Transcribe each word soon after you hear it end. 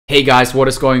Hey guys, what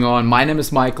is going on? My name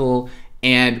is Michael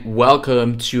and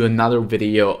welcome to another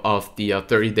video of the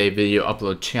 30-day video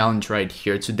upload challenge right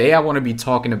here. Today I want to be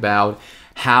talking about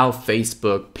how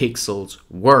Facebook pixels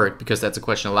work, because that's a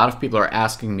question a lot of people are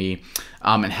asking me,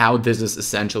 and how this is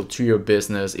essential to your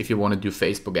business if you want to do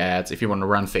Facebook ads, if you want to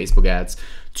run Facebook ads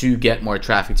to get more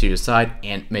traffic to your site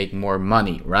and make more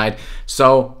money, right?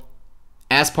 So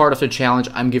as part of the challenge,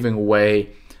 I'm giving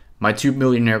away my Tube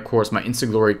Millionaire course, my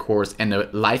Instaglory course, and a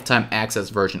lifetime access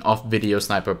version of Video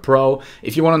Sniper Pro.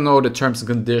 If you want to know the terms and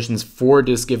conditions for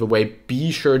this giveaway,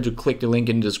 be sure to click the link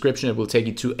in the description. It will take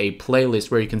you to a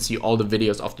playlist where you can see all the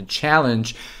videos of the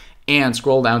challenge, and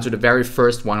scroll down to the very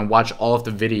first one and watch all of the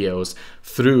videos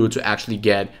through to actually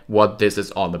get what this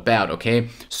is all about, okay?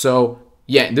 So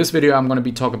yeah, in this video I'm going to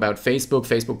be talking about Facebook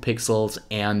pixels,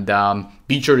 and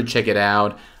be sure to check it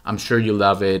out. I'm sure you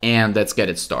love it, and let's get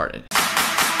it started.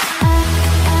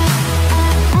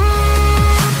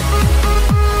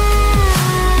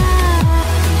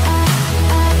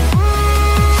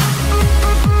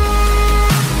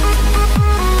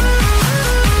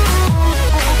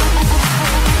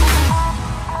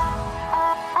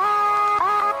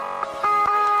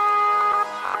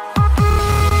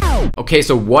 Okay,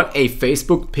 so what a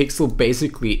Facebook pixel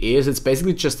basically is, it's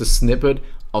basically just a snippet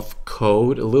of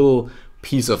code, a little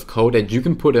piece of code that you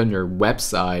can put on your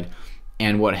website.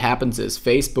 And what happens is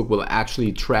Facebook will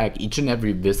actually track each and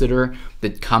every visitor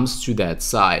that comes to that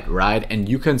site, right? And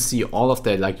you can see all of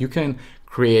that. Like, you can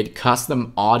create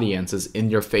custom audiences in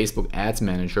your Facebook Ads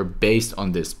Manager based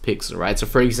on this pixel, right? So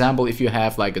for example, if you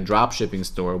have like a drop shipping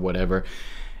store or whatever,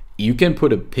 you can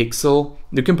put a pixel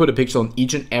on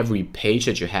each and every page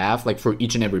that you have, like for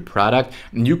each and every product,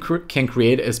 and you can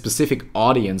create a specific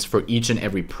audience for each and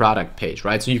every product page,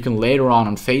 right? So you can later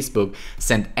on Facebook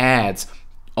send ads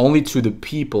only to the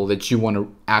people that you want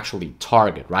to actually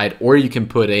target, right? Or you can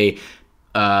put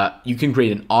you can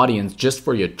create an audience just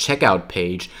for your checkout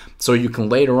page, so you can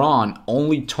later on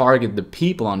only target the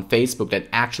people on Facebook that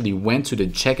actually went to the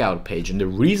checkout page. And the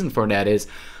reason for that is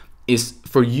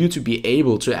for you to be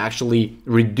able to actually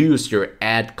reduce your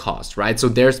ad cost, right? So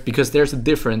because there's a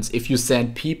difference if you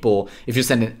send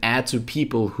an ad to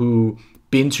people who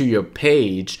been to your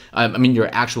page, your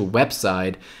actual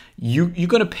website, you're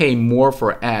gonna pay more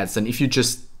for ads than if you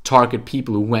just target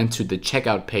people who went to the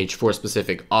checkout page for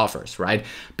specific offers, right?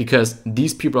 Because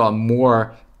these people are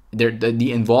more,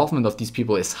 the involvement of these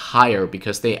people is higher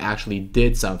because they actually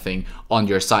did something on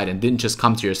your site and didn't just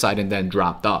come to your site and then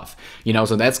dropped off, you know?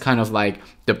 So that's kind of like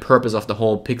the purpose of the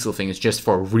whole pixel thing, is just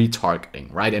for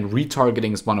retargeting, right? And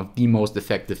retargeting is one of the most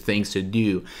effective things to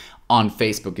do on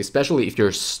Facebook, especially if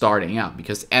you're starting out,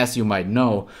 because as you might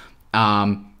know,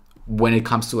 when it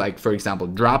comes to, like, for example,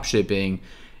 drop shipping,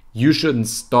 you shouldn't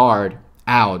start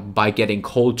out by getting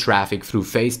cold traffic through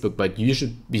Facebook, but you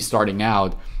should be starting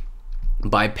out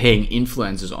by paying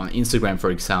influencers on Instagram, for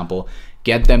example,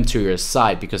 get them to your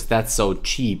site because that's so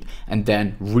cheap, and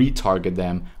then retarget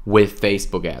them with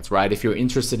Facebook ads, right? If you're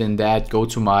interested in that, go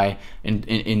to my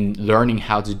in learning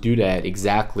how to do that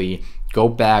exactly, go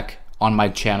back on my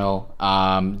channel,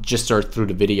 just search through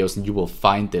the videos and you will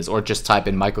find this, or just type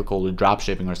in Michael Kohler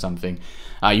dropshipping or something.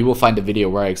 You will find a video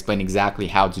where I explain exactly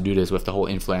how to do this with the whole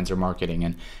influencer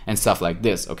marketing and stuff like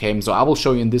this, okay? So I will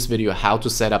show you in this video how to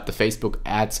set up the Facebook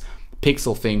ads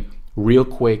pixel thing real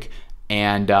quick,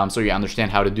 and so you understand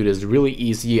how to do this. Really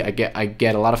easy. I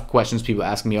get a lot of questions, people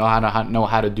asking me, oh, I don't know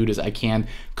how to do this, I can't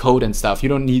code and stuff. You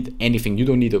don't need anything, you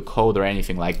don't need a code or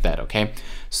anything like that, okay?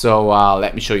 So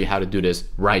let me show you how to do this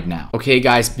right now. Okay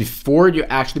guys, before you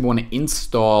actually want to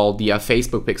install the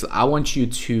Facebook pixel, I want you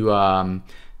to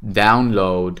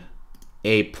download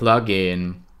a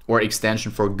plugin or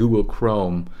extension for Google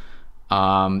Chrome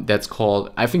that's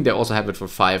called, I think they also have it for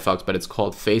Firefox, but it's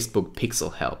called Facebook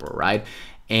Pixel Helper, right?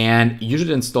 And you should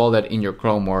install that in your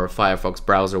Chrome or Firefox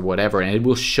browser, whatever, and it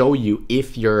will show you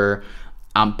if your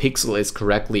pixel is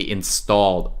correctly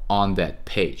installed on that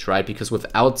page, right? Because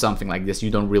without something like this, you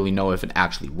don't really know if it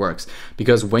actually works.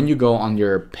 Because when you go on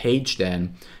your page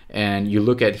then and you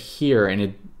look at here and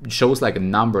it shows like a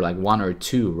number, like 1 or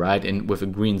 2, right, and with a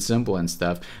green symbol and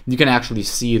stuff, you can actually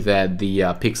see that the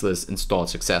pixel is installed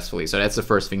successfully. So that's the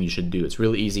first thing you should do. It's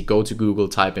really easy. Go to Google,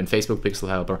 type in Facebook Pixel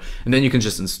Helper, and then you can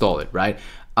just install it, right?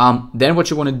 Then what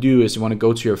you want to do is you want to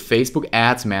go to your Facebook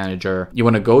Ads Manager. You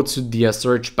want to go to the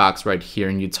search box right here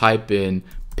and you type in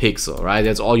pixel, right?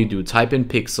 That's all you do. Type in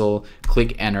pixel,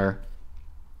 click enter,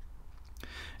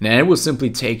 and then it will simply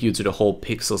take you to the whole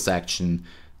pixel section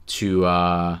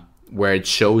to where it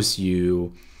shows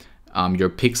you your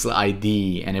pixel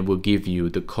ID, and it will give you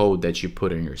the code that you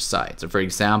put on your site. So for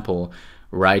example,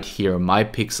 right here, my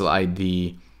pixel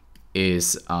ID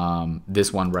is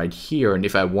this one right here. And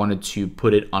if I wanted to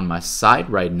put it on my site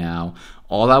right now,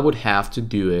 all I would have to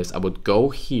do is I would go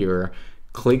here,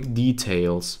 click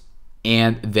details,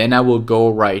 and then I will go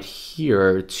right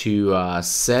here to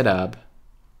setup.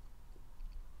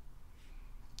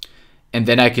 And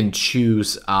then I can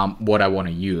choose what I want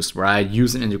to use, right?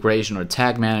 Use an integration or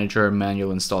tag manager,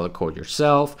 manual install the code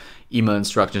yourself, email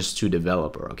instructions to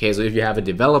developer. Okay, so if you have a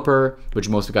developer, which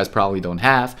most of you guys probably don't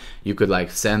have, you could like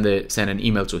send an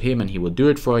email to him and he will do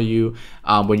it for you.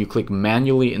 When you click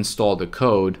manually install the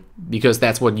code, because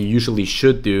that's what you usually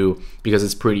should do because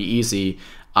it's pretty easy,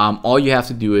 all you have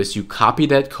to do is you copy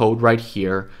that code right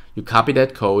here. You copy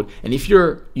that code, and if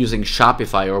you're using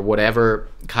Shopify or whatever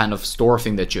kind of store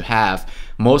thing that you have,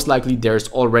 most likely there's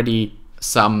already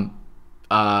some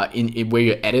in where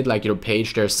you edit like your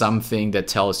page, there's something that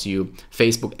tells you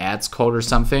Facebook ads code or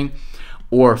something,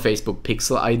 or Facebook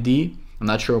pixel ID. I'm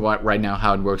not sure right now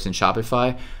how it works in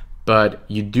Shopify, but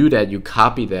you do that, you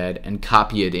copy that and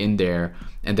copy it in there,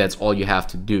 and that's all you have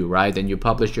to do, right? Then you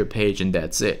publish your page and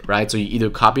that's it, right? So you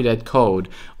either copy that code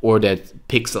or that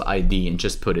pixel ID and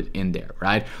just put it in there,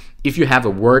 right? If you have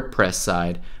a WordPress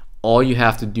site, all you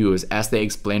have to do is, as they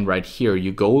explain right here,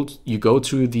 you go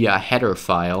to the header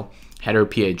file, header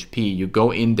PHP, you go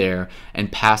in there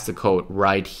and pass the code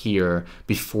right here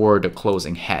before the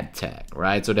closing head tag,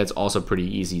 right? So that's also pretty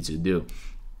easy to do.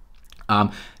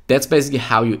 That's basically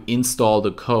how you install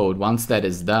the code. Once that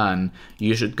is done,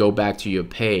 you should go back to your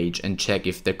page and check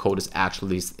if the code is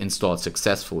actually installed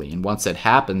successfully. And once that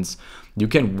happens, you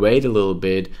can wait a little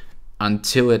bit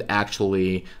until it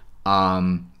actually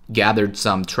gathered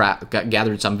some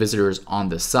visitors on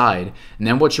the site. And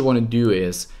then what you want to do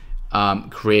is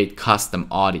create custom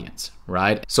audience,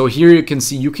 right? So here you can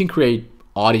see you can create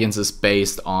audiences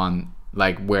based on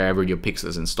like wherever your pixel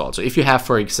is installed. So if you have,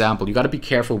 for example, you got to be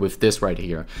careful with this right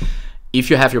here. If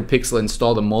you have your pixel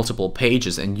installed on multiple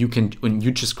pages and when you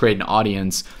just create an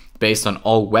audience based on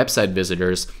all website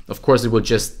visitors, of course it will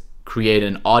just create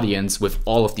an audience with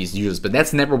all of these users, but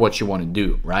that's never what you want to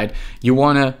do, right? You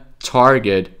want to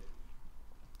target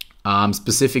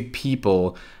specific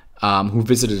people who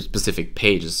visited specific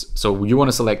pages. So you want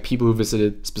to select people who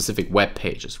visited specific web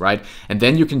pages, right? And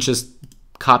then you can just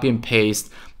copy and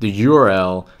paste the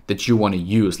URL that you want to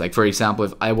use. Like for example,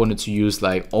 if I wanted to use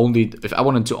if I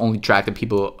wanted to only track the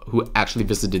people who actually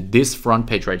visited this front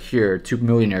page right here,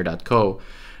 tubemillionaire.co,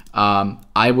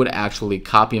 I would actually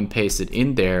copy and paste it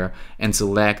in there and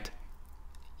select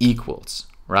equals,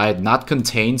 right? Not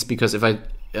contains, because if I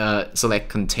select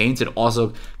contains, it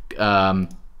also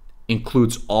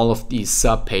includes all of these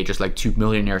sub pages like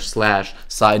tubemillionaire /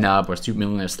 sign up or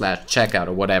tubemillionaire / checkout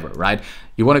or whatever, right?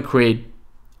 You want to create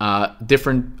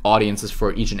different audiences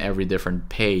for each and every different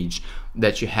page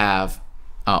that you have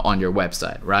on your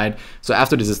website, right? So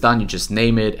after this is done, you just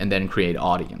name it and then create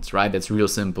audience, right? That's real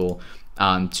simple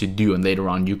to do, and later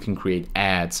on you can create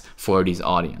ads for these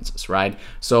audiences, right?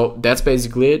 So that's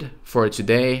basically it for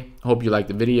today. Hope you liked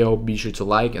the video. Be sure to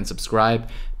like and subscribe,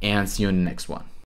 and see you in the next one.